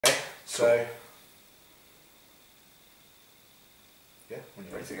So, yeah, when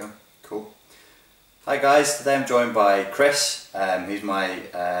you're ready to go. Cool. Hi guys, today I'm joined by Chris. He's my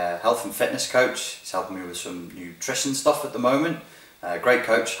health and fitness coach. He's helping me with some nutrition stuff at the moment. Great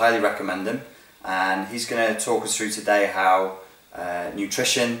coach, highly recommend him. And he's going to talk us through today how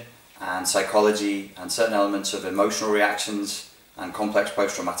nutrition and psychology and certain elements of emotional reactions and complex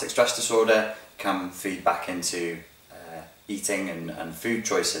post-traumatic stress disorder can feed back into eating and food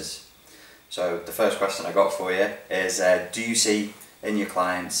choices. So the first question I got for you is, do you see in your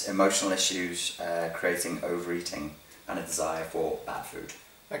clients emotional issues creating overeating and a desire for bad food?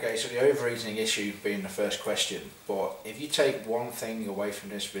 Okay, so the overeating issue being the first question, but if you take one thing away from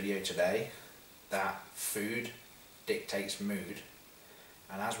this video today, that food dictates mood,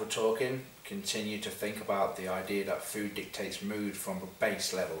 and as we're talking, continue to think about the idea that food dictates mood from a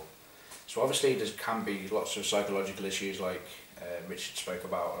base level. So obviously there can be lots of psychological issues like Richard spoke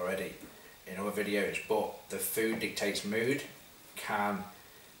about already in other videos, but the food dictates mood can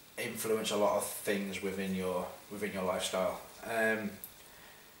influence a lot of things within your lifestyle.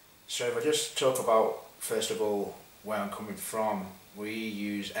 So if I just talk about, first of all, where I'm coming from, we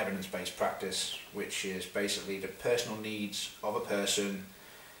use evidence-based practice, which is basically the personal needs of a person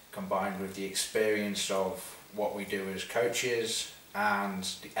combined with the experience of what we do as coaches and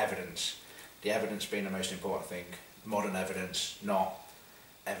the evidence. The evidence being the most important thing, modern evidence, not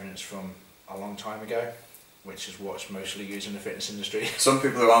evidence from a long time ago, which is what's mostly used in the fitness industry. Some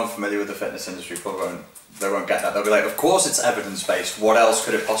people who aren't familiar with the fitness industry they won't get that. They'll be like, of course it's evidence-based, what else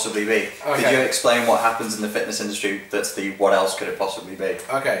could it possibly be? Okay. Could you explain what happens in the fitness industry that's the what else could it possibly be?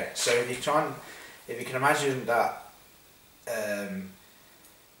 Okay, so if you can imagine that there's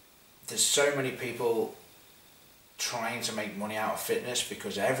so many people trying to make money out of fitness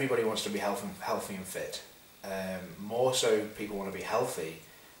because everybody wants to be healthy and fit. More so people want to be healthy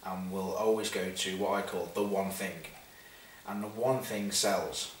and will always go to what I call the one thing, and the one thing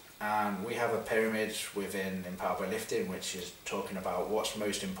sells. And we have a pyramid within Empowered by Lifting which is talking about what's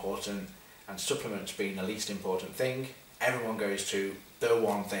most important, and supplements being the least important thing. Everyone goes to the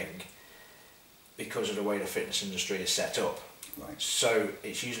one thing because of the way the fitness industry is set up. Right. So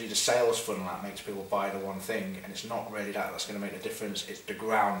it's usually the sales funnel that makes people buy the one thing, and it's not really that's going to make the difference, it's the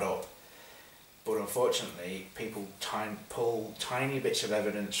ground up. But unfortunately, people pull tiny bits of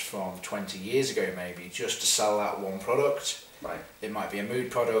evidence from 20 years ago maybe just to sell that one product. Right. It might be a mood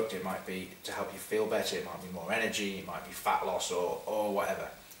product, it might be to help you feel better, it might be more energy, it might be fat loss or whatever.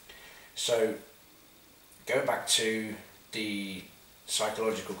 So going back to the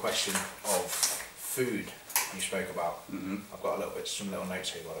psychological question of food you spoke about. I've got some little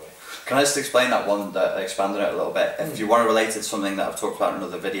notes here, by the way. Can I just explain that one, expand on it a little bit? If you want to relate it to something that I've talked about in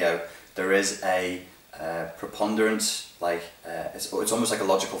another video, there is a preponderance, it's almost like a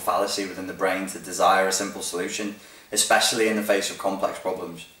logical fallacy within the brain to desire a simple solution, especially in the face of complex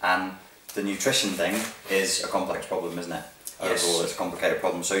problems. And the nutrition thing is a complex problem, isn't it? Yes. Overall, it's a complicated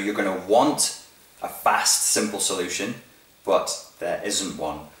problem. So you're going to want a fast, simple solution, but there isn't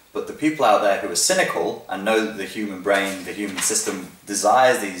one. But the people out there who are cynical and know that the human brain, the human system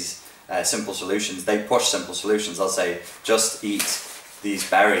desires these simple solutions, they push simple solutions. They'll say, just eat these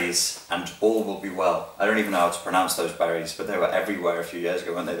berries and all will be well. I don't even know how to pronounce those berries, but they were everywhere a few years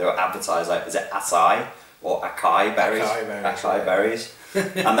ago, weren't they? They were advertised like, is it acai or acai berries? Acai berries.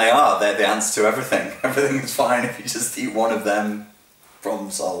 And they're the answer to everything. Everything is fine if you just eat one of them, problem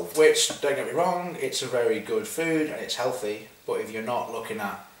solved. Which, don't get me wrong, it's a very good food and it's healthy, but if you're not looking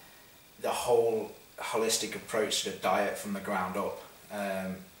at the whole holistic approach to the diet from the ground up,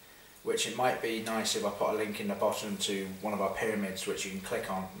 which it might be nice if I put a link in the bottom to one of our pyramids which you can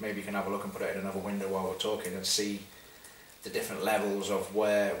click on. Maybe you can have a look and put it in another window while we're talking and see the different levels of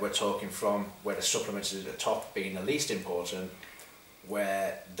where we're talking from, where the supplements is at the top being the least important,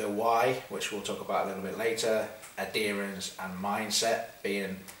 where the why, which we'll talk about a little bit later, adherence and mindset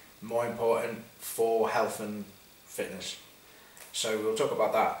being more important for health and fitness. So we'll talk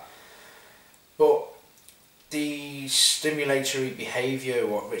about that. But the stimulatory behaviour,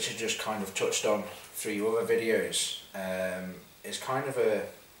 what Richard just kind of touched on through your other videos, is kind of a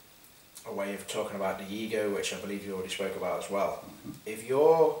way of talking about the ego, which I believe you already spoke about as well.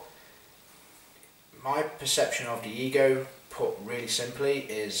 My perception of the ego, put really simply,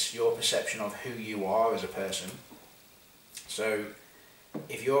 is your perception of who you are as a person. So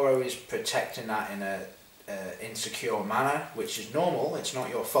if you're always protecting that in a insecure manner, which is normal, it's not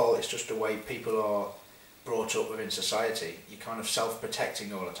your fault, it's just the way people are brought up within society, you're kind of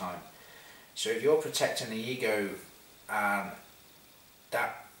self-protecting all the time. So if you're protecting the ego and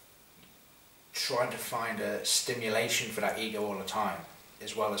that trying to find a stimulation for that ego all the time,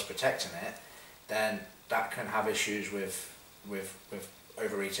 as well as protecting it, then that can have issues with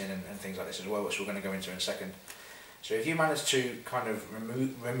overeating and things like this as well, which we're going to go into in a second. So if you manage to kind of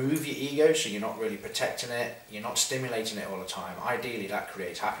remove your ego, so you're not really protecting it, you're not stimulating it all the time, ideally that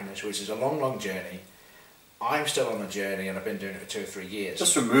creates happiness, which is a long journey. I'm still on the journey and I've been doing it for 2 or 3 years.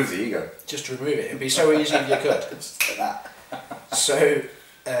 Just remove the ego. Just remove it. It'd be so easy if you could. Just like that. So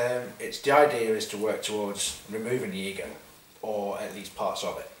it's the idea is to work towards removing the ego, or at least parts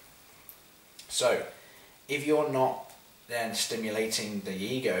of it. So if you're not then stimulating the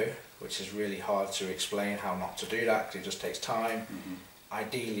ego, which is really hard to explain how not to do that because it just takes time.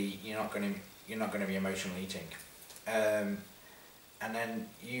 Ideally, you're not going to be emotional eating. And then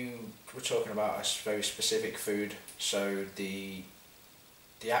you were talking about a very specific food. So the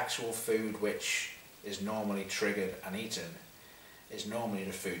actual food which is normally triggered and eaten is normally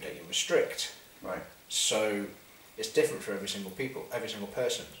the food that you restrict. Right. So it's different for every single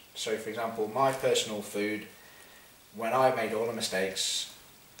person. So for example, my personal food, when I made all the mistakes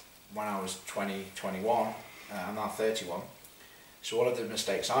when I was 20, 21, I'm now 31, so all of the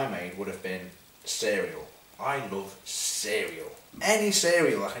mistakes I made would have been cereal. I love cereal. Any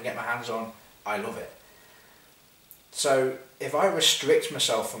cereal I can get my hands on, I love it. So if I restrict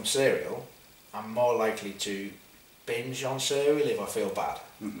myself from cereal, I'm more likely to binge on cereal if I feel bad.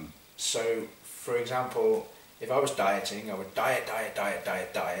 So for example, if I was dieting, I would diet,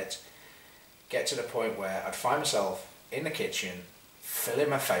 get to the point where I'd find myself in the kitchen, filling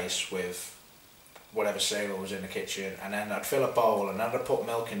my face with whatever cereal was in the kitchen, and then I'd fill a bowl, and then I'd put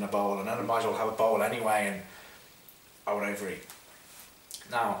milk in the bowl, and then I might as well have a bowl anyway, and I would overeat.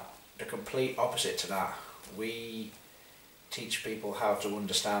 Now, the complete opposite to that, we teach people how to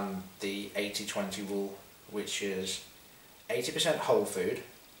understand the 80-20 rule, which is 80% whole food.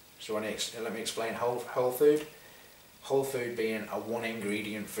 So let me explain whole food. Whole food being a 1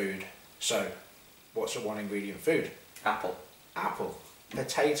 ingredient food. So, what's a 1 ingredient food? Apple. Apple,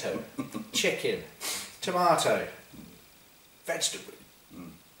 potato, chicken, tomato, vegetable,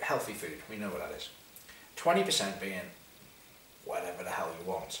 healthy food, we know what that is. 20% being whatever the hell you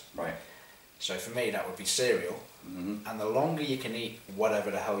want. Right. So for me that would be cereal, and the longer you can eat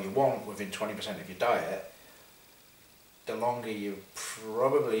whatever the hell you want within 20% of your diet, the longer you're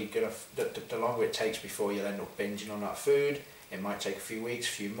probably the longer it takes before you'll end up binging on that food. It might take a few weeks,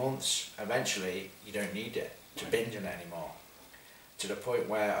 a few months. Eventually you don't need it to binge on it anymore. To the point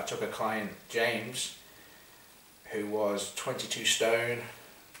where I took a client, James, who was 22 stone,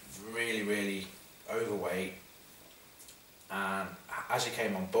 really overweight, and as he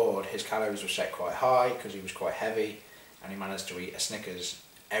came on board, his calories were set quite high because he was quite heavy, and he managed to eat a Snickers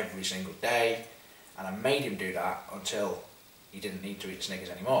every single day, and I made him do that until he didn't need to eat Snickers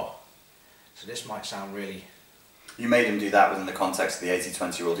anymore. So this might sound really... You made him do that within the context of the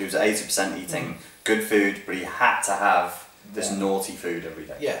 80-20 rule. He was 80% eating good food, but he had to have this naughty food every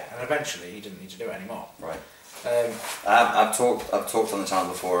day. Yeah, and eventually he didn't need to do it anymore. Right. I've talked on the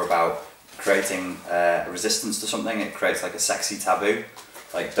channel before about creating a resistance to something. It creates like a sexy taboo.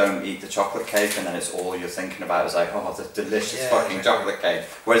 Like, don't eat the chocolate cake, and then it's all you're thinking about is like, oh, the delicious fucking chocolate cake.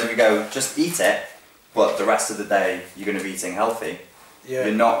 Whereas if you go, just eat it, but the rest of the day you're going to be eating healthy. Yeah.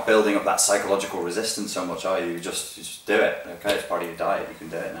 You're not building up that psychological resistance so much, are you? You just do it. Okay, it's part of your diet. You can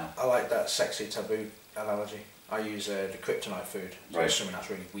do it now. I like that sexy taboo analogy. I use the kryptonite food. So it's something that's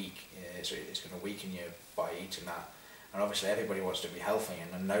really weak. It's going to weaken you by eating that. And obviously everybody wants to be healthy,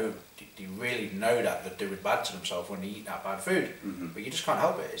 and they really know that they're doing bad to themselves when they eat that bad food. But you just can't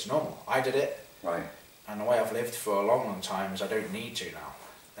help it. It's normal. I did it. Right. And the way I've lived for a long time is I don't need to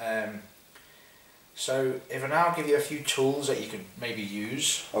now. So if I now give you a few tools that you could maybe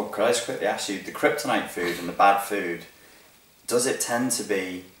use. Oh, could I just quickly ask you, the kryptonite food and the bad food, does it tend to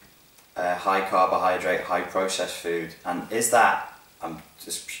be high carbohydrate, high processed food? And is that, I'm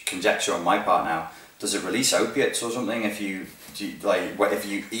just conjecture on my part now, does it release opiates or something if you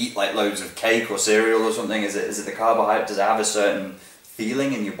eat like loads of cake or cereal or something? Is it the carbohydrate? Does it have a certain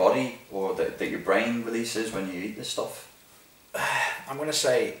feeling in your body or that your brain releases when you eat this stuff? I'm going to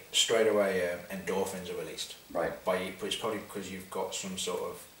say straight away endorphins are released. Right. But it's probably because you've got some sort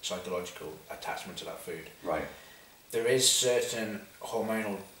of psychological attachment to that food. Right. There is certain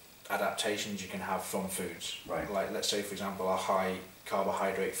hormonal adaptations you can have from foods. Right. Like, let's say for example a high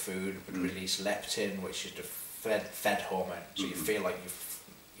carbohydrate food would release leptin, which is the fed hormone, so you feel like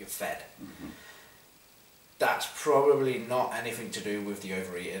you're fed. That's probably not anything to do with the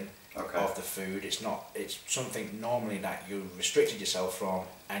overeating of the food. It's something normally that you restricted yourself from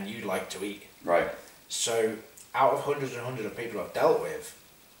and you like to eat. Right. So out of hundreds and hundreds of people I've dealt with,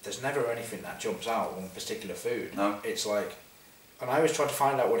 there's never anything that jumps out on a particular food. No. It's like, And I always try to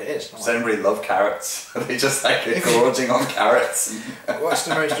find out what it is. Does anybody love carrots? Are they just like gorging on carrots? What's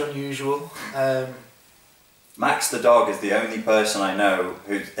the most unusual? Max the dog is the only person I know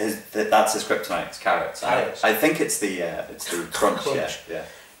that's his kryptonite. It's carrots. I think it's the crunch. Yeah.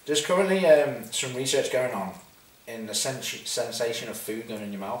 There's currently some research going on in the sensation of food going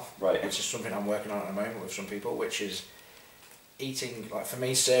in your mouth, right? Which is something I'm working on at the moment with some people, which is eating, like for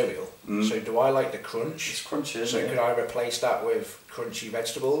me, cereal. So do I like the crunch? It's crunchy, so could I replace that with crunchy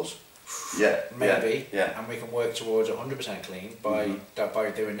vegetables? Yeah, maybe. Yeah. And we can work towards 100% clean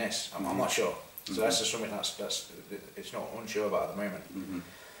by doing this. I'm not sure. So that's just something that's it's not unsure about at the moment.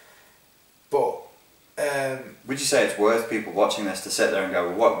 But would you say it's worth people watching this to sit there and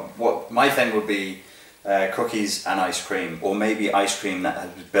go, what my thing would be cookies and ice cream, or maybe ice cream that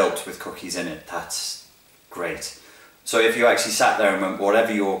has been built with cookies in it? That's great. So if you actually sat there and went,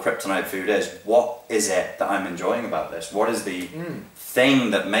 whatever your kryptonite food is, what is it that I'm enjoying about this? What is the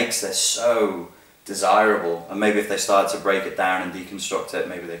thing that makes this so desirable? And maybe if they start to break it down and deconstruct it,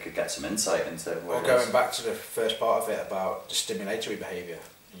 maybe they could get some insight into what Well, going back to the first part of it about the stimulatory behaviour,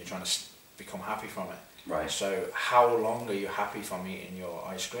 and you're trying to become happy from it. Right. So how long are you happy from eating your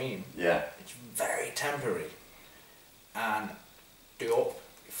ice cream? Yeah. It's very temporary. And the up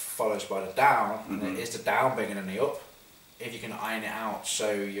follows by the down, and is the down bigger than the up? If you can iron it out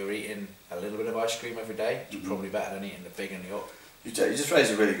so you're eating a little bit of ice cream every day, it's probably better than eating the big and the up. You just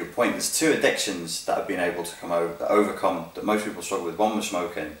raised a really good point. There's two addictions that have been able to overcome that most people struggle with. One was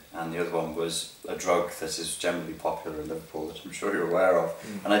smoking, and the other one was a drug that is generally popular in Liverpool, that I'm sure you're aware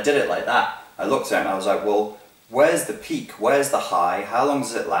of. And I did it like that. I looked at it and I was like, well, where's the peak? Where's the high? How long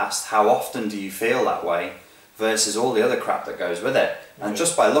does it last? How often do you feel that way? Versus all the other crap that goes with it. And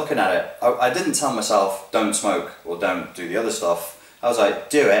just by looking at it, I didn't tell myself, don't smoke or don't do the other stuff. I was like,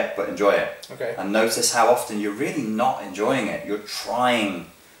 do it, but enjoy it. Okay. And notice how often you're really not enjoying it. You're trying.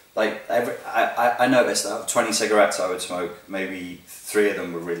 Like, I noticed that out of 20 cigarettes I would smoke, maybe 3 of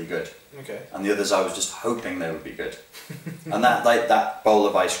them were really good. Okay. And the others I was just hoping they would be good. And that bowl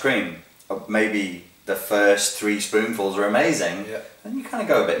of ice cream, maybe the first 3 spoonfuls are amazing, and you kind of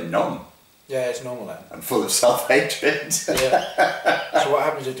go a bit numb. Yeah, it's normal then. And full of self-hatred. Yeah. So what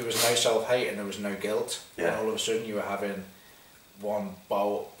happens if there was no self-hate and there was no guilt? Yeah. And all of a sudden you were having one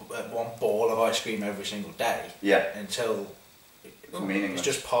ball of ice cream every single day. Yeah. Until meaningless. It's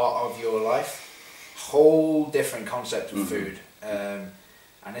just part of your life. Whole different concept of food. And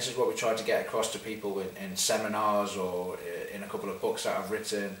this is what we try to get across to people in seminars or in a couple of books that I've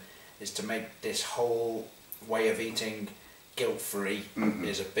written, is to make this whole way of eating guilt-free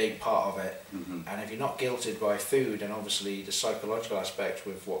is a big part of it. And if you're not guilted by food, then obviously the psychological aspect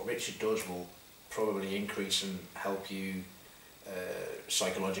with what Richard does will probably increase and help you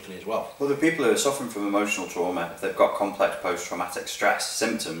psychologically as well. Well, the people who are suffering from emotional trauma, if they've got complex post-traumatic stress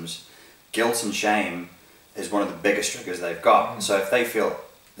symptoms, guilt and shame is one of the biggest triggers they've got. So if they feel,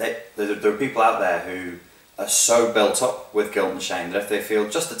 there are people out there who are so built up with guilt and shame that if they feel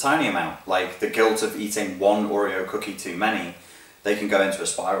just a tiny amount, like the guilt of eating 1 Oreo cookie too many, they can go into a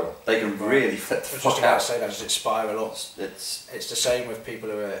spiral. They can really flip the fuck out. I was just about to say that, does it spiral up? It's the same with people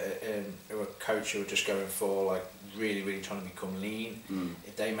who are coach who are just going for like really trying to become lean.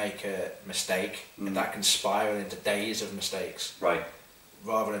 If they make a mistake, that can spiral into days of mistakes. Right.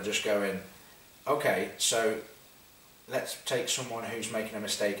 Rather than just going, okay, so let's take someone who's making a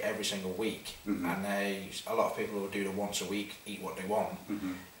mistake every single week, and a lot of people will do the once a week, eat what they want.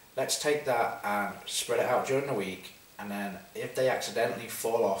 Let's take that and spread it out during the week, and then if they accidentally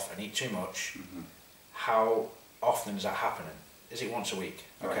fall off and eat too much, how often is that happening? Is it once a week?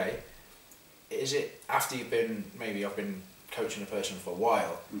 Okay. Right. Is it after I've been coaching a person for a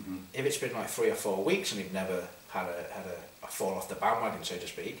while? If it's been like 3 or 4 weeks and you've never had a fall off the bandwagon, so to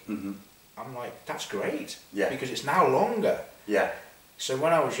speak, I'm like, that's great. Yeah. Because it's now longer. Yeah. So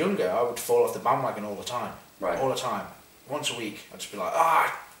when I was younger, I would fall off the bandwagon all the time. Right. All the time. Once a week, I'd just be like,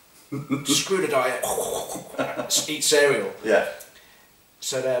 screw the diet, eat cereal. Yeah.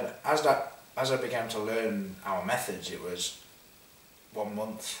 So then, as I began to learn our methods, it was 1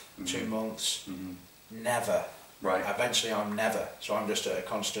 month, 2 months, never. Right. Eventually I'm never. So I'm just at a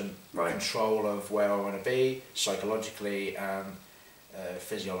constant Right. control of where I want to be, psychologically and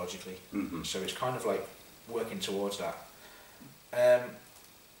physiologically. So it's kind of like working towards that.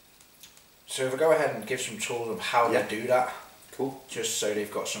 So if I go ahead and give some tools of how to do that, cool. just so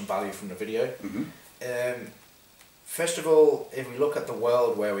they've got some value from the video. First of all, if we look at the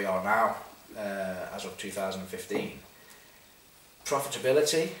world where we are now, as of 2015,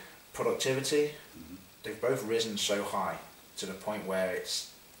 profitability, productivity, they've both risen so high to the point where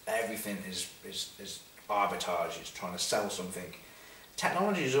everything is arbitrage. It's trying to sell something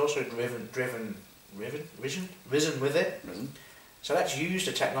technology has also risen with it. So let's use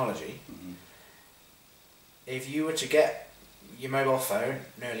the technology. If you were to get your mobile phone,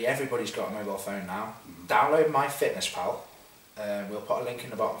 nearly everybody's got a mobile phone now, download MyFitnessPal. We'll put a link in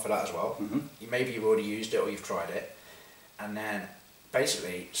the bottom for that as well. Maybe you've already used it or you've tried it. And then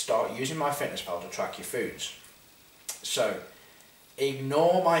basically start using MyFitnessPal to track your foods. So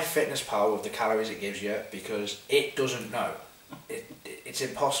ignore MyFitnessPal with the calories it gives you, because it doesn't know. It's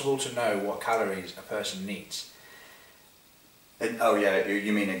impossible to know what calories a person needs. Oh yeah,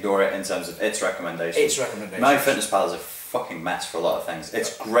 you mean ignore it in terms of its recommendations? Its recommendations. MyFitnessPal is a fucking mess for a lot of things.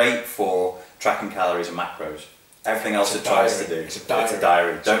 It's great for tracking calories and macros. Everything else it tries to do, it's a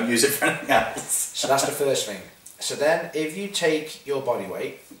diary. Don't use it for anything else. So that's the first thing. So then if you take your body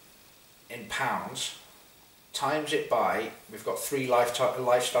weight in pounds, times it by, we've got 3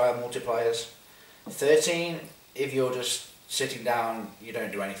 lifestyle multipliers. 13 if you're just sitting down, you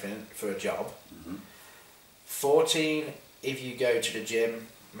don't do anything for a job. 14 if you go to the gym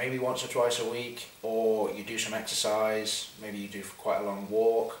maybe once or twice a week, or you do some exercise, maybe you do quite a long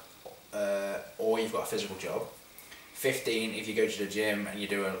walk, or you've got a physical job. 15 if you go to the gym and you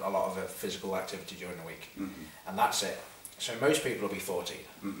do a lot of a physical activity during the week. And that's it. So most people will be 14.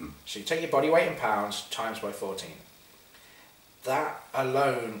 So you take your body weight in pounds times by 14. That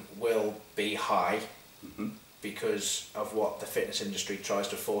alone will be high because of what the fitness industry tries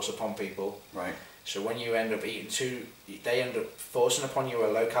to force upon people. Right. So when you end up eating they end up forcing upon you a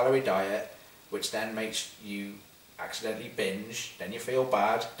low calorie diet, which then makes you accidentally binge, then you feel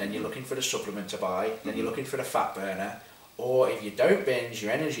bad, then you're looking for the supplement to buy, then you're looking for the fat burner, or if you don't binge,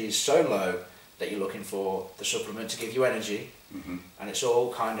 your energy is so low that you're looking for the supplement to give you energy, and it's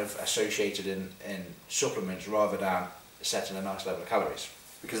all kind of associated in supplements rather than setting a nice level of calories.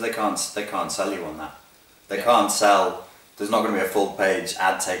 Because they can't sell you on that. They can't sell. There's not going to be a full page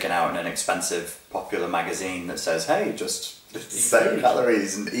ad taken out in an expensive popular magazine that says, hey, just save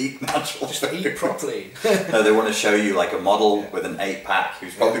calories and eat natural food. Eat properly. No, they want to show you like a model with an 8-pack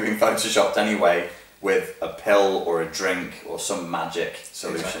who's probably been photoshopped anyway with a pill or a drink or some magic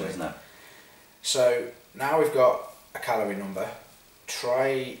solution, isn't it? So now we've got a calorie number.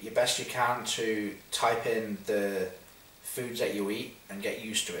 Try your best you can to type in the foods that you eat and get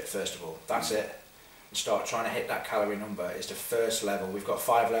used to it first of all. That's it. And start trying to hit that calorie number is the first level. We've got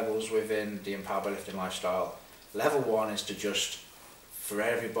 5 levels within the Empowered by Lifting lifestyle. Level 1 is to just, for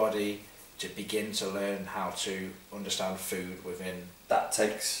everybody, to begin to learn how to understand food within. That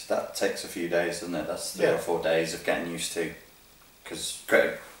takes a few days, doesn't it? That's 3 or 4 days of getting used to. Because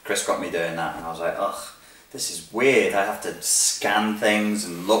Chris got me doing that, and I was like, ugh, this is weird. I have to scan things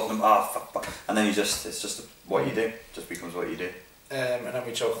and look them up, and then it's just what you do. It just becomes what you do. And then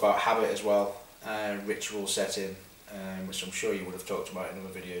we talk about habit as well, ritual setting, which I'm sure you would have talked about in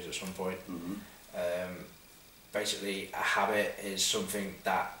other videos at some point. Basically, a habit is something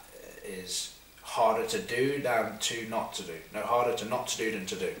that is harder to do than to not to do. No, harder to not to do than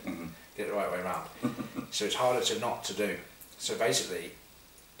to do. Get it the right way around. So it's harder to not to do. So basically,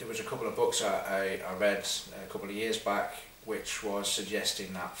 there was a couple of books I read a couple of years back which was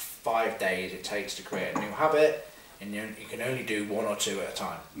suggesting that 5 days it takes to create a new habit, and you can only do 1 or 2 at a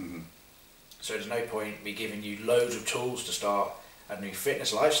time. So there's no point me giving you loads of tools to start a new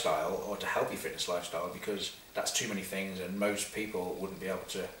fitness lifestyle or to help your fitness lifestyle, because that's too many things and most people wouldn't be able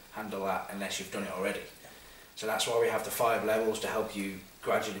to handle that unless you've done it already. So that's why we have the 5 levels to help you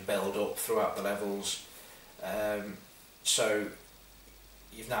gradually build up throughout the levels. So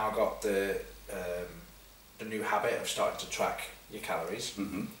you've now got the new habit of starting to track your calories.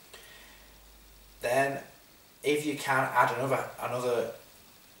 Then if you can add another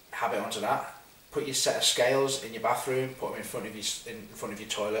habit onto that, put your set of scales in your bathroom, put them in front of your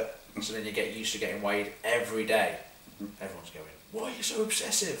toilet, so then you get used to getting weighed every day. Everyone's going, why are you so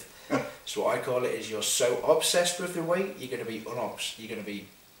obsessive? So what I call it is, you're so obsessed with the weight, you're going to be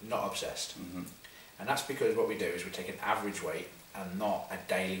not obsessed. And that's because what we do is we take an average weight and not a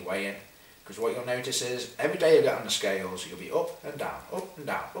daily weigh-in. Because what you'll notice is every day you get on the scales, you'll be up and down, up and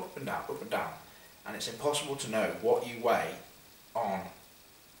down, up and down, up and down. And it's impossible to know what you weigh on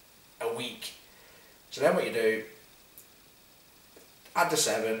a week. So then what you do, add the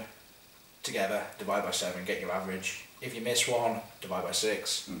 7 together, divide by 7, get your average. If you miss one, divide by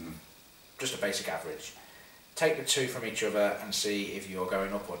 6, just a basic average. Take the 2 from each other and see if you're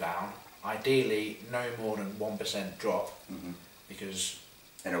going up or down. Ideally, no more than 1% drop, because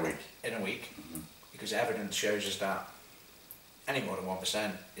in a week, because evidence shows us that any more than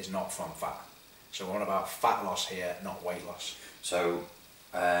 1% is not from fat. So we're on about fat loss here, not weight loss. So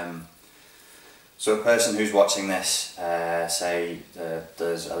So a person who's watching this, say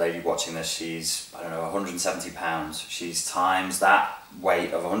there's a lady watching this, she's, I don't know, 170 pounds. She's times that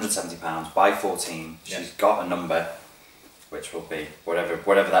weight of 170 pounds by 14. Yeah. She's got a number, which will be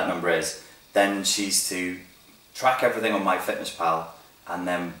whatever that number is. Then she's to track everything on MyFitnessPal and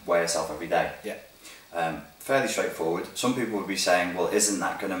then weigh herself every day. Yeah. Fairly straightforward. Some people would be saying, well, isn't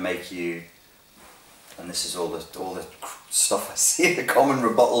that going to make you, and this is all the stuff I see, the common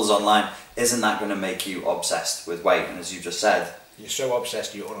rebuttals online, isn't that going to make you obsessed with weight? And as you just said, you're so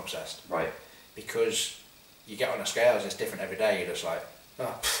obsessed you're unobsessed. Right. Because you get on the scales, it's different every day. You're just like,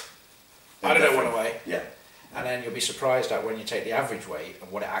 oh, I don't want to weigh. Yeah. And then you'll be surprised at when you take the average weight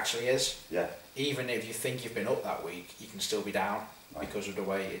of what it actually is. Yeah. Even if you think you've been up that week, you can still be down, right, because of the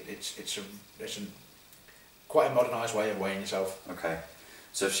way it's quite a modernised way of weighing yourself. Okay.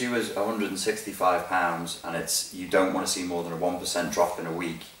 So if she was 165 pounds and it's, you don't want to see more than a 1% drop in a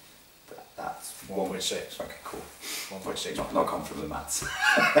week, that's 1.6. Okay, cool. 1.6. Not confident with maths.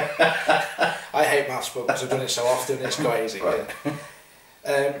 I hate maths, but because I've done it so often, it's quite easy. Right.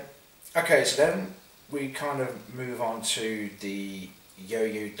 Yeah. Okay, so then we kind of move on to the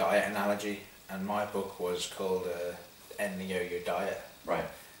yo-yo diet analogy, and my book was called End the Yo-Yo Diet. Right.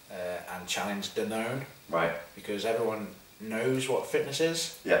 And Challenge the Known. Right. Because everyone knows what fitness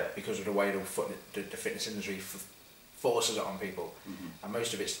is. Yeah. Because of the way the fitness industry forces it on people, and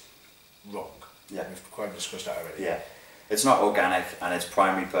most of it's wrong. Yeah. We've quite discussed that already. Yeah. It's not organic, and its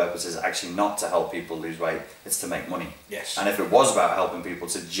primary purpose is actually not to help people lose weight, it's to make money. Yes. And if it was about helping people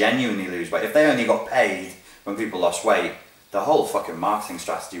to genuinely lose weight, if they only got paid when people lost weight, the whole fucking marketing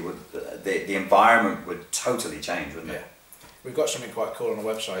strategy would, the environment would totally change, wouldn't it? We've got something quite cool on the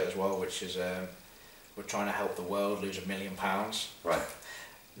website as well, which is we're trying to help the world lose £1 million. Right.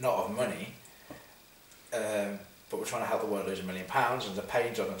 Not of money, but we're trying to help the world lose £1 million, and the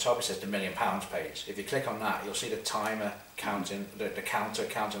page on the top, it says the £1 million page. If you click on that, you'll see the timer counting, the counter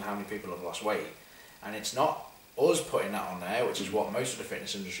counting how many people have lost weight. And it's not us putting that on there, which is what most of the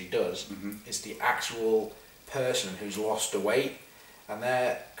fitness industry does. It's the actual person who's lost the weight, and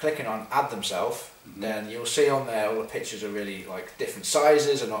they're clicking on add themselves. Then you'll see on there all the pictures are really like different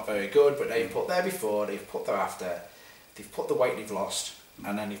sizes, are not very good, but they've put their before, they've put their after, they've put the weight they've lost,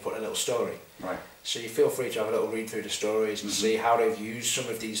 and then you've put a little story. Right. So you feel free to have a little read through the stories and see how they've used some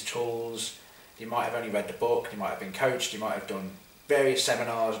of these tools. You might have only read the book, you might have been coached, you might have done various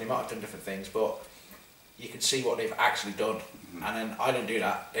seminars, and you might have done different things, but you can see what they've actually done. And then I don't do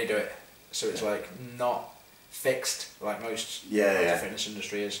that, they do it. So it's like not fixed like most the fitness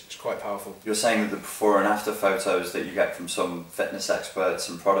industry is. It's quite powerful. You're saying that the before and after photos that you get from some fitness experts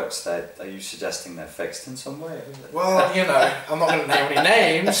and products, are you suggesting they're fixed in some way? Well, you know, I'm not going to name any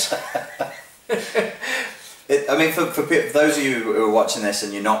names. I mean, for those of you who are watching this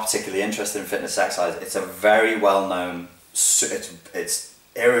and you're not particularly interested in fitness exercise, it's a very well known, it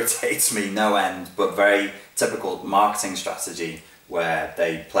irritates me no end, but very typical marketing strategy where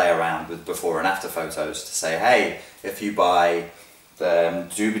they play around with before and after photos to say, hey, if you buy the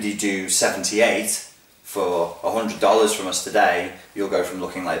Doobity-Doo 78 for $100 from us today, you'll go from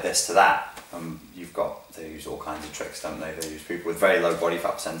looking like this to that. They use all kinds of tricks, don't they? They use people with very low body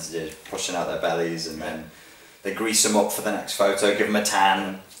fat percentages pushing out their bellies, and then they grease them up for the next photo, give them a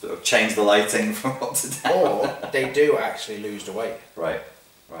tan, sort of change the lighting from up to down. Or they do actually lose the weight. Right.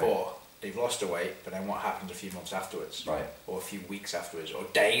 Or they've lost the weight, but then what happens a few months afterwards? Right. Or a few weeks afterwards, or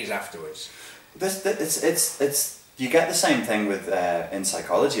days afterwards. You get the same thing with in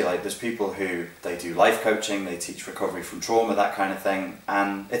psychology. Like, there's people who they do life coaching, they teach recovery from trauma, that kind of thing,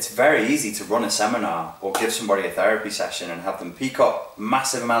 and it's very easy to run a seminar or give somebody a therapy session and have them peak up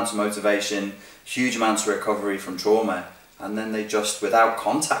massive amounts of motivation, huge amounts of recovery from trauma, and then they just, without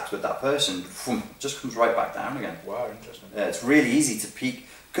contact with that person, just comes right back down again. Wow, interesting. Yeah, it's really easy to peak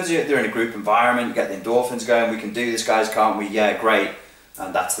because they're in a group environment. You get the endorphins going. We can do this, guys, can't we? Yeah, great.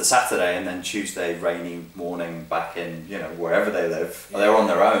 And that's the Saturday, and then Tuesday, rainy morning, back in, you know, wherever they live. Yeah, they're on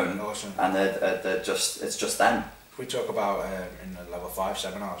their own, awesome. And they're just, it's just them. We talk about in the level 5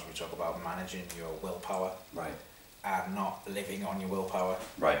 seminars, we talk about managing your willpower, right, and not living on your willpower,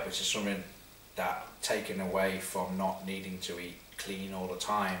 right, which is something that taken away from not needing to eat clean all the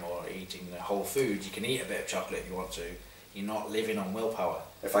time or eating the whole food. You can eat a bit of chocolate if you want to. You're not living on willpower.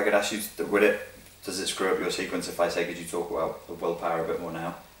 If I could ask you, does it screw up your sequence if I say, could you talk about the willpower a bit more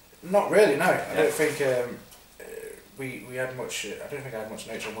now? Not really, no. I don't think we had much. I don't think I had much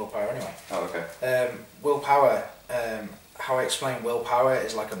notes on willpower anyway. Oh, okay. Willpower. How I explain willpower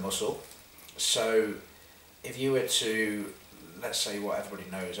is like a muscle. So, if you were to, let's say what everybody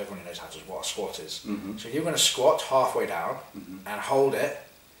knows how to what a squat is. So if you're going to squat halfway down and hold it,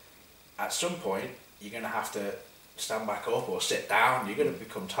 at some point you're going to have to stand back up or sit down. You're going to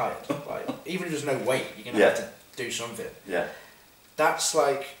become tired. Like, even if there's no weight, you're going to have to do something. Yeah. That's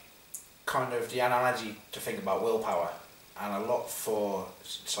like kind of the analogy to think about willpower, and a lot for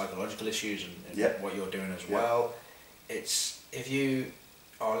psychological issues and what you're doing as well. It's if you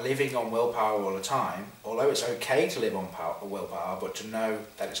are living on willpower all the time, although it's okay to live on willpower, but to know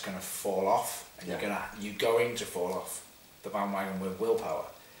that it's going to fall off, and you're going to fall off the bandwagon with willpower.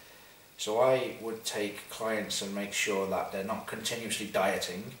 So I would take clients and make sure that they're not continuously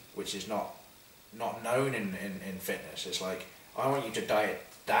dieting, which is not known in fitness. It's like, I want you to diet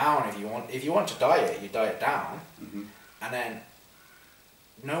down. If you want to diet, you diet down, and then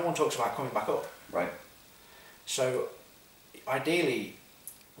no one talks about coming back up. Right. So ideally,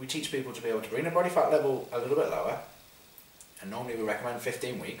 we teach people to be able to bring the body fat level a little bit lower, and normally we recommend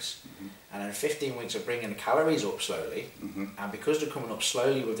 15 weeks, and then 15 weeks of bringing the calories up slowly, and because they're coming up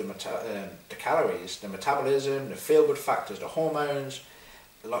slowly with the calories, the metabolism, the feel-good factors, the hormones,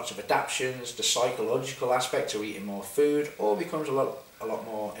 lots of adaptions, the psychological aspect to eating more food, all becomes a lot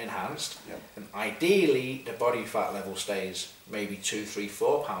more enhanced, and ideally the body fat level stays maybe 2, 3,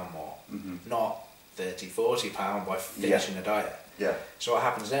 4 pound more, not 30, 40 pound by finishing the diet. So what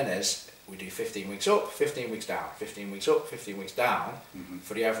happens then is we do 15 weeks up, 15 weeks down, 15 weeks up, 15 weeks down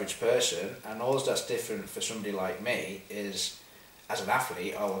for the average person, and all that's different for somebody like me is, as an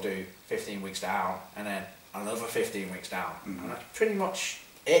athlete, I will do 15 weeks down and then another 15 weeks down, and that's pretty much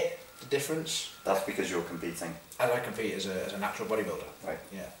it, the difference. That's because you're competing. And I compete as a natural bodybuilder. Right.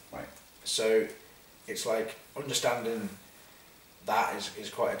 Yeah. Right. So it's like understanding that is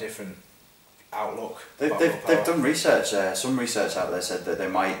quite a different outlook. They've done research, some research out there said that they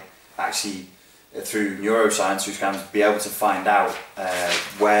might actually, through neuroscience, through scans, be able to find out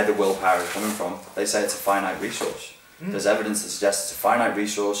where the willpower is coming from. They say it's a finite resource. There's evidence that suggests it's a finite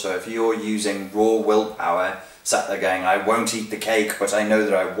resource, so if you're using raw willpower, sat there going, I won't eat the cake, but I know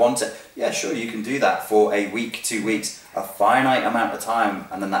that I want it. Yeah, sure, you can do that for a week, 2 weeks, a finite amount of time,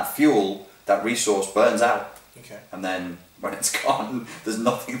 and then that fuel, that resource burns out. Okay. And then when it's gone, there's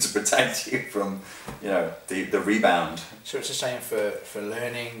nothing to protect you from, the rebound. So it's the same for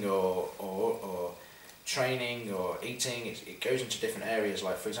learning or training or eating. It goes into different areas.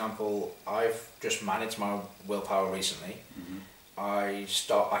 Like, for example, I've just managed my willpower recently. I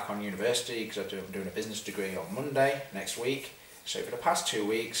start back on university because I'm doing a business degree on Monday next week. So for the past 2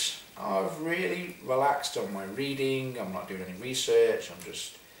 weeks, I've really relaxed on my reading. I'm not doing any research. I'm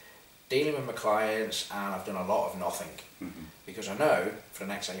just dealing with my clients, and I've done a lot of nothing because I know for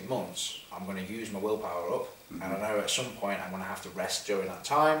the next 8 months I'm going to use my willpower up, and I know at some point I'm going to have to rest during that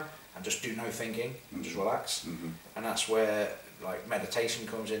time and just do no thinking and just relax. And that's where like meditation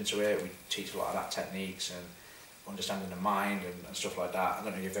comes into it. We teach a lot of that techniques and understanding the mind and stuff like that. I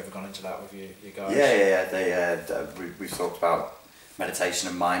don't know if you've ever gone into that with your guys. We've talked about meditation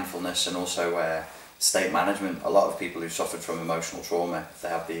and mindfulness, and also state management. A lot of people who suffered from emotional trauma, if they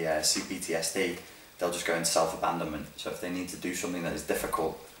have the CPTSD, they'll just go into self-abandonment. So if they need to do something that is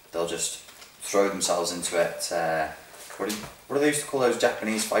difficult, they'll just throw themselves into it. What do they used to call those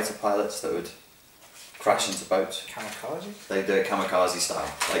Japanese fighter pilots that would crash into boats? Kamikaze? They do it kamikaze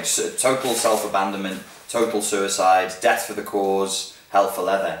style. Like total self-abandonment, total suicide, death for the cause, hell for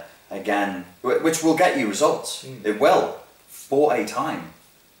leather. Again, which will get you results. It will, for a time.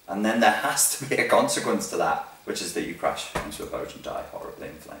 And then there has to be a consequence to that, which is that you crash into a boat and die horribly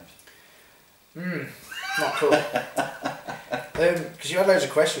in flames. Not cool. Because you had loads of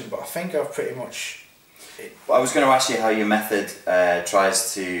questions, but I think I've pretty much... I was going to ask you how your method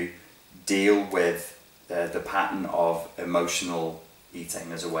tries to deal with the pattern of emotional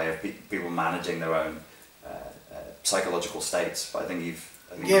eating as a way of people managing their own psychological states, but I think you've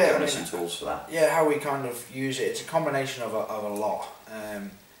given us some tools for that. Yeah, how we kind of use it. It's a combination of a lot. And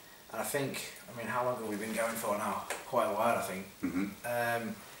I think, how long have we been going for now? Quite a while, I think.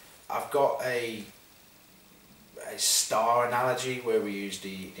 I've got a STAR analogy where we use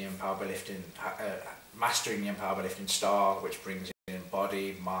the Empower by Lifting, mastering the Empower by Lifting STAR, which brings in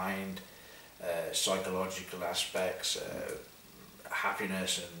body, mind, psychological aspects,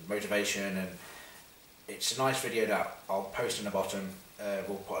 happiness and motivation, and it's a nice video that I'll post in the bottom.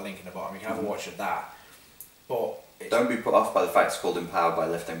 We'll put a link in the bottom. You can have a watch of that. But don't be put off by the fact it's called Empowered by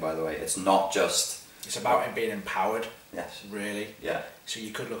Lifting, by the way. It's not just... It's about it being empowered. Yes. Really. Yeah. So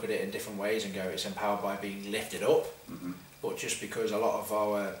you could look at it in different ways and go, it's empowered by being lifted up. But just because a lot of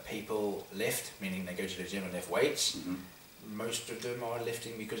our people lift, meaning they go to the gym and lift weights, most of them are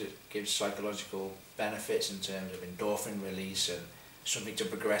lifting because it gives psychological benefits in terms of endorphin release and something to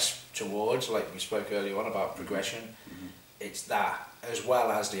progress towards, like we spoke earlier on about progression. It's that, as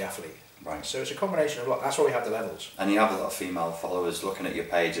well as the athlete. Right. So it's a combination of that's why we have the levels. And you have a lot of female followers looking at your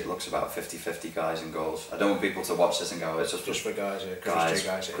page. It looks about 50-50 guys and girls. I don't want people to watch this and go, it's just for guys,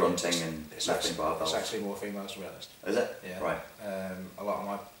 guys grunting and lifting barbells. It's actually more females, to be honest. Is it? Yeah. Right. A lot of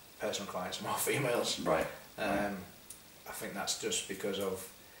my personal clients are more females. Right. I think that's just because of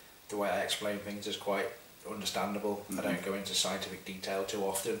the way I explain things is quite understandable. I don't go into scientific detail too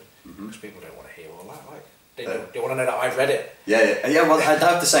often because people don't want to hear all that. They want to know that I've read it. Yeah. Well, I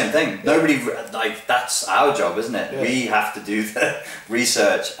have the same thing. Nobody that's our job, isn't it? Yeah. We have to do the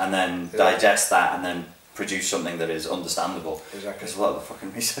research and then digest that and then produce something that is understandable. Exactly. Because a lot of the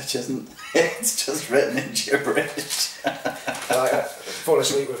fucking research isn't. It's just written in gibberish. I fall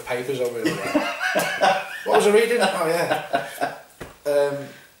asleep with papers on me. What was I reading? Oh yeah.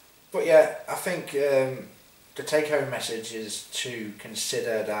 But yeah, I think the take-home message is to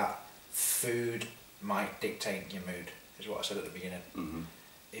consider that food might dictate your mood, is what I said at the beginning.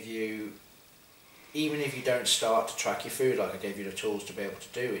 Even if you don't start to track your food like I gave you the tools to be able to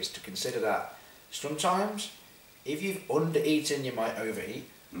do, it's to consider that sometimes if you've under-eaten, you might overeat.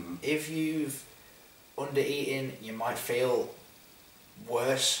 If you've under-eaten, you might feel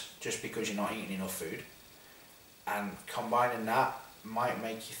worse just because you're not eating enough food. And combining that might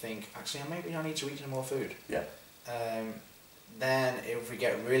make you think, actually, maybe I need to eat some more food. Yeah. Then if we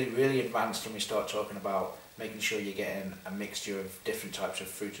get really, really advanced and we start talking about making sure you're getting a mixture of different types of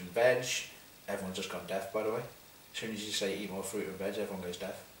fruit and veg, everyone's just gone deaf, by the way. As soon as you say eat more fruit and veg, everyone goes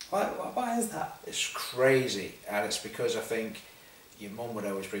deaf. Why is that? It's crazy, and it's because I think your mum would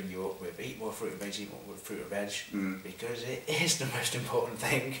always bring you up with eat more fruit and veg, eat more fruit and veg, because it is the most important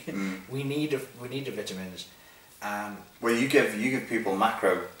thing. We need the vitamins. Well, you give people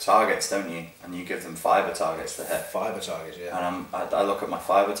macro targets, don't you? And you give them fibre targets to hit. Fibre targets, yeah. And I look at my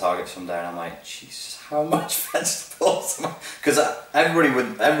fibre targets someday and I'm like, Jesus, how much vegetables? Because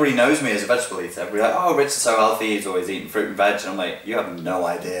everybody knows me as a vegetable eater. Everybody like, oh, Rich is so healthy, he's always eating fruit and veg. And I'm like, you have no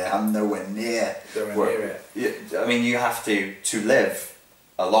idea. I'm nowhere near. I mean, you have to live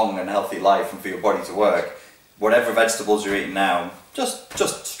a long and healthy life and for your body to work. Whatever vegetables you're eating now, just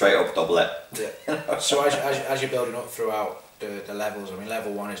straight up double it. Yeah. So as you're building up throughout the levels, I mean,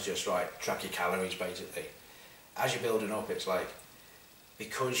 level 1 is just track your calories basically. As you're building up, it's like,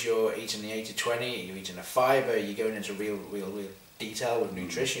 because you're eating the 80-20, you're eating the fibre, you're going into real detail with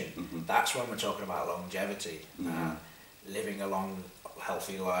nutrition. That's when we're talking about longevity, living a long,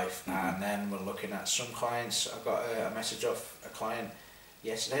 healthy life. And then we're looking at some clients. I got a message off a client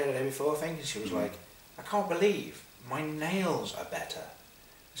yesterday or the day before, I think, and she was like, I can't believe my nails are better.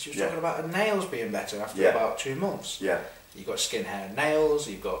 She was talking about her nails being better after about 2 months. Yeah. You've got skin, hair, and nails,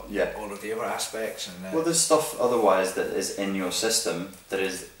 you've got all of the other aspects. And well, there's stuff otherwise that is in your system that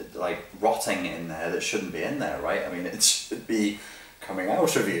is like rotting in there that shouldn't be in there, right? I mean, it should be coming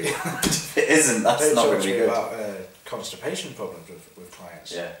out of you. If it isn't, that's not going to be good. About constipation problems with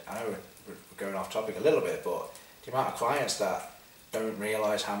clients. Yeah. I know we're going off topic a little bit, but the amount of clients that don't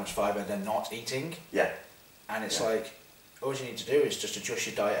realise how much fibre they're not eating. Yeah. And it's like, all you need to do is just adjust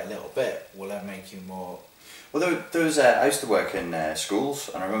your diet a little bit. Will that make you more... Well, there was I used to work in schools,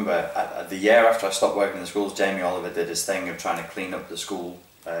 and I remember the year after I stopped working in the schools, Jamie Oliver did his thing of trying to clean up the school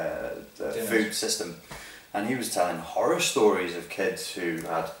food system, and he was telling horror stories of kids who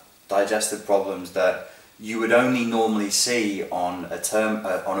had digestive problems that you would only normally see on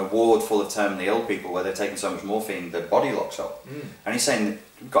a ward full of terminally ill people where they're taking so much morphine their body locks up. And he's saying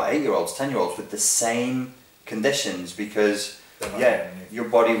we've got 8-year-olds, 10-year-olds with the same conditions because your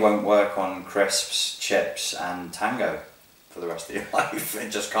body won't work on crisps, chips and tango for the rest of your life. It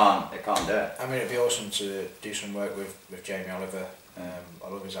just can't. It can't do it. I mean, it'd be awesome to do some work with Jamie Oliver. I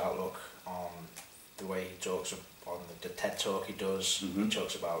love his outlook on the way he talks on the TED talk he does. He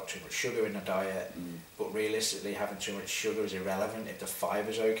talks about too much sugar in the diet, but realistically having too much sugar is irrelevant if the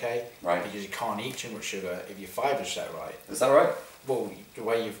fiber's okay. Right. Because you can't eat too much sugar if your fiber's set right. Is that right? Well, the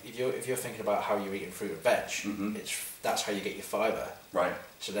way if you're thinking about how you're eating fruit and veg, that's how you get your fibre. Right.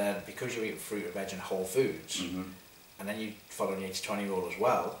 So then, because you're eating fruit and veg and whole foods, and then you follow the 80-20 rule as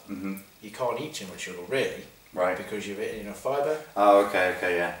well, you can't eat too much sugar really. Right. Because you're eating enough fibre. Oh, okay,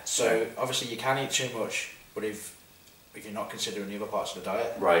 yeah. So obviously you can eat too much, but if you're not considering the other parts of the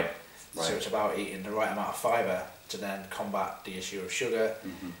diet. Right. So it's about eating the right amount of fibre to then combat the issue of sugar,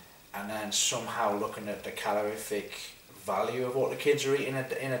 and then somehow looking at the calorific value of what the kids are eating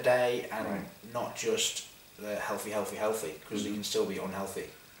in a day, and not just the healthy, because they can still be unhealthy.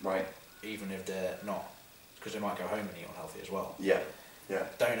 Right. Even if they're not, because they might go home and eat unhealthy as well. Yeah. Yeah.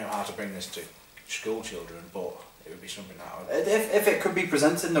 Don't know how to bring this to school children, but it would be something that I would... If it could be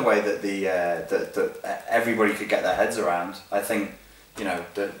presented in a way that that everybody could get their heads around, I think you know,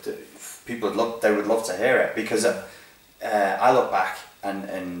 people would love to hear it, because I look back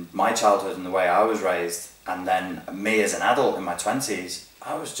and my childhood and the way I was raised, and then me as an adult in my 20s,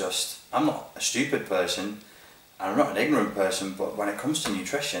 I'm not a stupid person, and I'm not an ignorant person, but when it comes to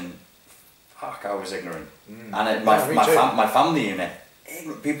nutrition, fuck, I was ignorant. And my family unit,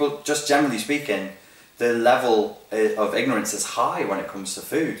 people, just generally speaking, the level of ignorance is high when it comes to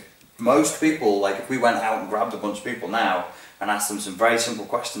food. Most people, like if we went out and grabbed a bunch of people now and asked them some very simple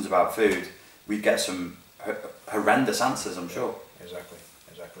questions about food, we'd get some horrendous answers, I'm sure. Exactly.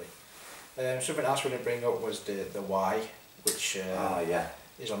 Something else we didn't bring up was the why, which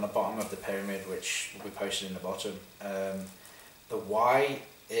is on the bottom of the pyramid, which will be posted in the bottom. The why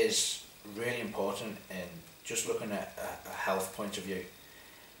is really important in just looking at a health point of view.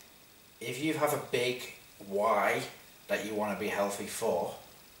 If you have a big why that you want to be healthy for,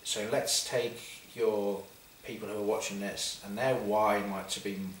 so let's take your people who are watching this, and their why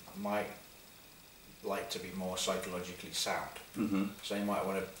might like to be more psychologically sound. So you might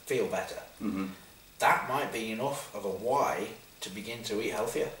want to feel better. That might be enough of a why to begin to eat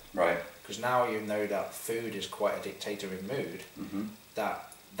healthier. Right. Because now you know that food is quite a dictator in mood.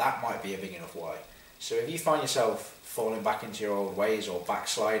 That might be a big enough why. So if you find yourself falling back into your old ways or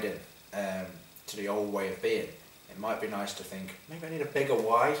backsliding to the old way of being, it might be nice to think, maybe I need a bigger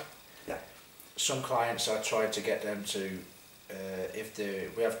why. Yeah. Some clients, I try to get them to,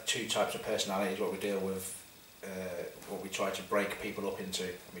 we have two types of personalities, what we deal with, what we try to break people up into,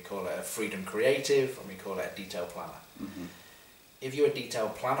 and we call it a freedom creative, and we call it a detail planner. If you're a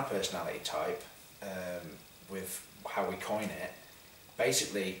detailed planner personality type, with how we coin it,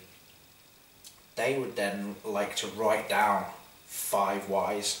 basically they would then like to write down 5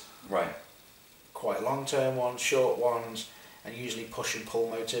 whys. Right. Quite long-term ones, short ones, and usually push and pull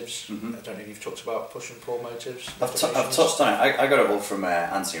motives. I don't know if you've talked about push and pull motives. I've touched on it. I got it all from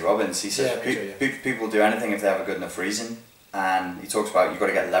Anthony Robbins. He says people do anything if they have a good enough reason. And he talks about you've got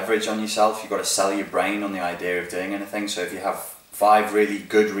to get leverage on yourself. You've got to sell your brain on the idea of doing anything. So if you have 5 really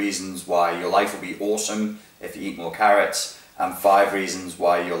good reasons why your life will be awesome if you eat more carrots, and 5 reasons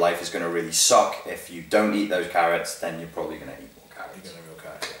why your life is going to really suck if you don't eat those carrots, then you're probably going to eat more carrots. You're going to eat more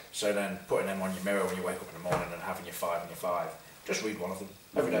carrots, yeah. So then putting them on your mirror when you wake up in the morning and having your 5 and your 5, just read one of them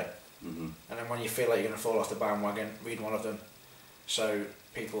every day. And then when you feel like you're going to fall off the bandwagon, read one of them. So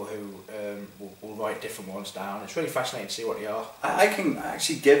people who will write different ones down. It's really fascinating to see what they are. I can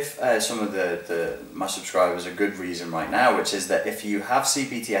actually give some of my subscribers a good reason right now, which is that if you have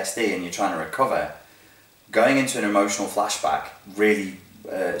CPTSD and you're trying to recover, going into an emotional flashback really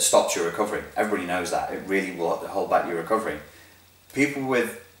stops your recovery. Everybody knows that. It really will hold back your recovery. People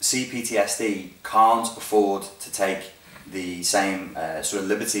with CPTSD can't afford to take the same sort of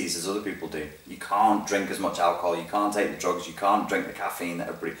liberties as other people do. You can't drink as much alcohol, you can't take the drugs, you can't drink the caffeine that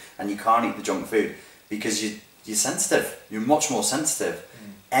everybody, and you can't eat the junk food because you're sensitive. You're much more sensitive.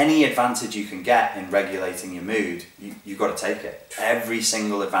 Any advantage you can get in regulating your mood, you've got to take it. Every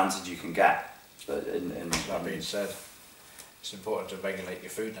single advantage you can get. That being said, it's important to regulate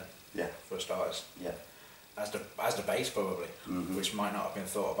your food then. Yeah. For starters. Yeah. As the base probably, which might not have been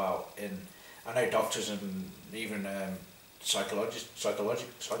thought about in. I know doctors and even psychologists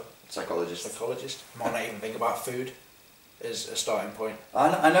might not even think about food as a starting point.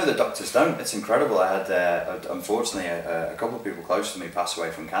 I know that doctors don't. It's incredible. I had unfortunately a couple of people close to me pass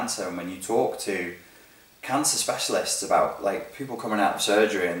away from cancer, and when you talk to cancer specialists about like people coming out of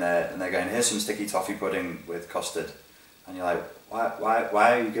surgery and they're going, here's some sticky toffee pudding with custard, and you're like, why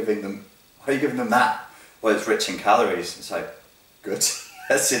are you giving them that? Well, it's rich in calories. It's like, good.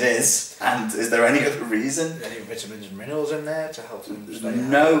 Yes, it is. And is there any other reason? Any vitamins and minerals in there to help them stay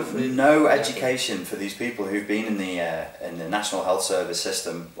healthy? No education for these people who've been in the National Health Service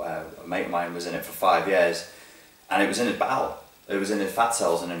system. A mate of mine was in it for 5 years, and it was in his bowel. It was in his fat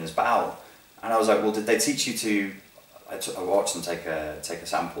cells and in his bowel. And I was like, well, did they teach you to? I watched them take a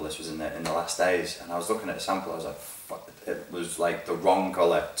sample. This was in the last days, and I was looking at the sample. I was like, fuck, it was like the wrong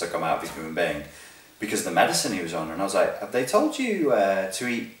colour to come out of a human being, because of the medicine he was on. And I was like, have they told you to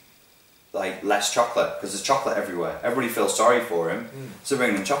eat like less chocolate? Because there's chocolate everywhere. Everybody feels sorry for him, so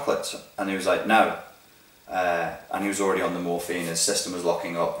bringing him chocolates. And he was like, no. And he was already on the morphine, his system was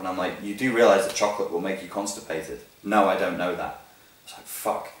locking up. And I'm like, you do realise that chocolate will make you constipated? No, I don't know that. I was like,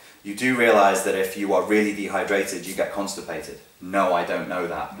 fuck. You do realise that if you are really dehydrated, you get constipated? No, I don't know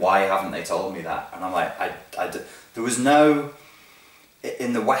that. Why haven't they told me that? And I'm like, there was no...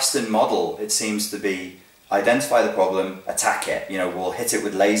 In the Western model, it seems to be identify the problem, attack it. You know, we'll hit it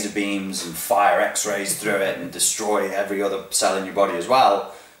with laser beams and fire X-rays through it and destroy every other cell in your body as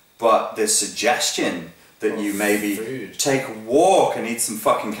well. But the suggestion that you maybe take a walk and eat some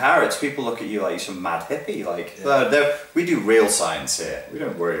fucking carrots. People look at you like you're some mad hippie. Like, we do real science here. We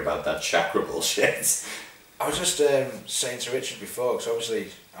don't worry about that chakra bullshit. I was just saying to Richard before, because obviously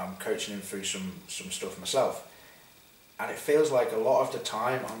I'm coaching him through some stuff myself, and it feels like a lot of the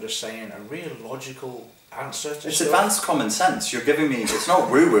time I'm just saying a real logical answer to It's stuff. advanced common sense. You're giving me, it's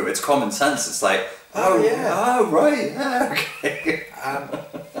not woo-woo, it's common sense. It's like, right, yeah, okay. And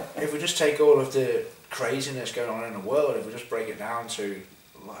if we just take all of the craziness going on in the world, if we just break it down to,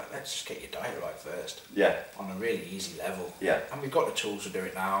 like, let's just get your diet right first. Yeah. On a really easy level. Yeah. And we've got the tools to do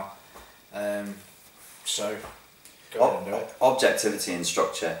it now. So, go ahead and do it. Objectivity and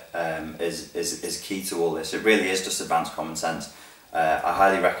structure is key to all this. It really is just advanced common sense. I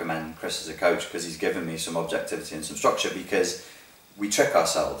highly recommend Chris as a coach because he's given me some objectivity and some structure, because we trick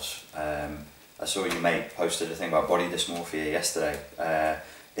ourselves. I saw your mate posted a thing about body dysmorphia yesterday.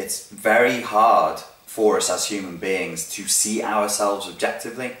 It's very hard for us as human beings to see ourselves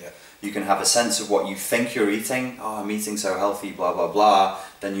objectively. Yeah. You can have a sense of what you think you're eating. Oh, I'm eating so healthy, blah, blah, blah.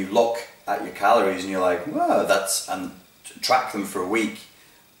 Then you look at your calories and you're like, whoa, and track them for a week,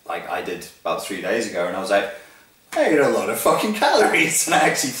 like I did about 3 days ago, and I was like, I ate a lot of fucking calories, and I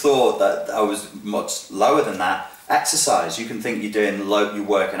actually thought that I was much lower than that. Exercise, you can think you're doing you're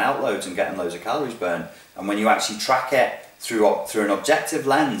working out loads and getting loads of calories burned, and when you actually track it through an objective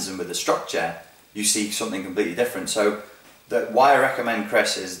lens and with a structure, you see something completely different. So why I recommend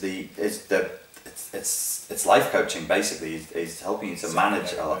Chris is it's life coaching. Basically, is helping you to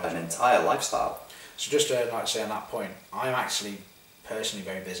manage an entire lifestyle. So just like to say on that point, I'm actually personally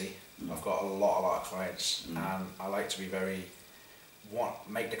very busy. I've got a lot of clients, and I like to be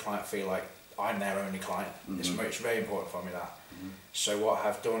make the client feel like I'm their only client. It's very important for me that. So what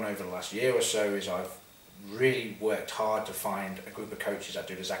I've done over the last year or so is I've really worked hard to find a group of coaches that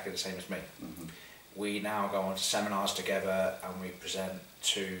do exactly the same as me. We now go on to seminars together, and we present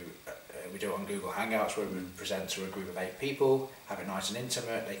to, we do it on Google Hangouts, where we present to a group of 8 people, have it nice and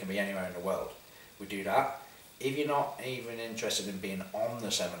intimate. They can be anywhere in the world. We do that. If you're not even interested in being on the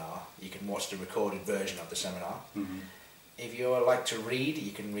seminar, you can watch the recorded version of the seminar. If you like to read,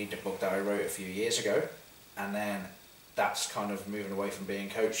 you can read the book that I wrote a few years ago, and then that's kind of moving away from being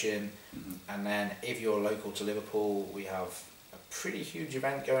coaching. And then if you're local to Liverpool, we have a pretty huge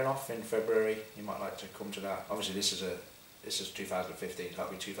event going off in February. You might like to come to that. Obviously this is 2015,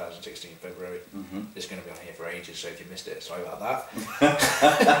 that'll be 2016 February. It's going to be on here for ages, so if you missed it, sorry about that.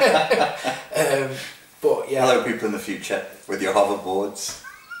 But yeah. Hello people in the future with your hoverboards.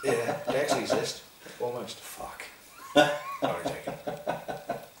 Yeah, they actually exist. Almost. Fuck. I'm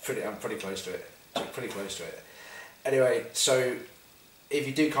pretty close to it. Anyway, so if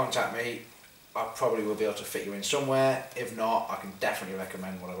you do contact me, I probably will be able to fit you in somewhere. If not, I can definitely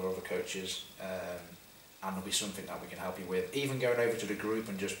recommend one of our other coaches, and there'll be something that we can help you with. Even going over to the group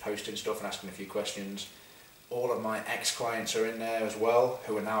and just posting stuff and asking a few questions. All of my ex-clients are in there as well,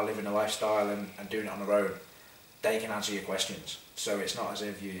 who are now living a lifestyle and doing it on their own. They can answer your questions. So it's not as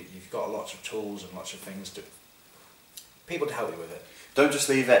if you've got lots of tools and lots of people to help you with it. Don't just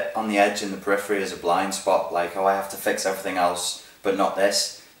leave it on the edge in the periphery as a blind spot, like, oh, I have to fix everything else, but not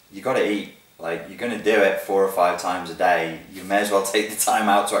this. You got to eat. Like, you're going to do it 4 or 5 times a day. You may as well take the time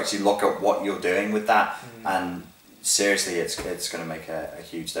out to actually look at what you're doing with that. And seriously, it's going to make a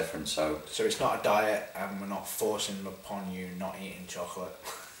huge difference. So it's not a diet, and we're not forcing upon you not eating chocolate.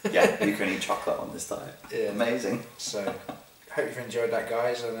 Yeah, you can eat chocolate on this diet. Yeah. Amazing. So hope you've enjoyed that,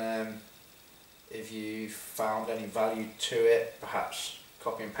 guys, and if you found any value to it, perhaps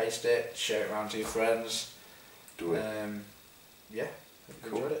copy and paste it, share it around to your friends. Do it. Yeah, hope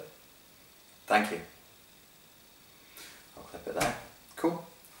you enjoyed it. Thank you. I'll clip it there. Cool.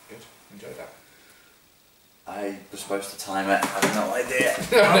 Good. Enjoyed that. I was supposed to time it. I have no idea.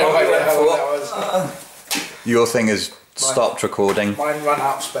 No idea how long that was. Your thing is stopped recording. Mine ran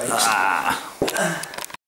out of space.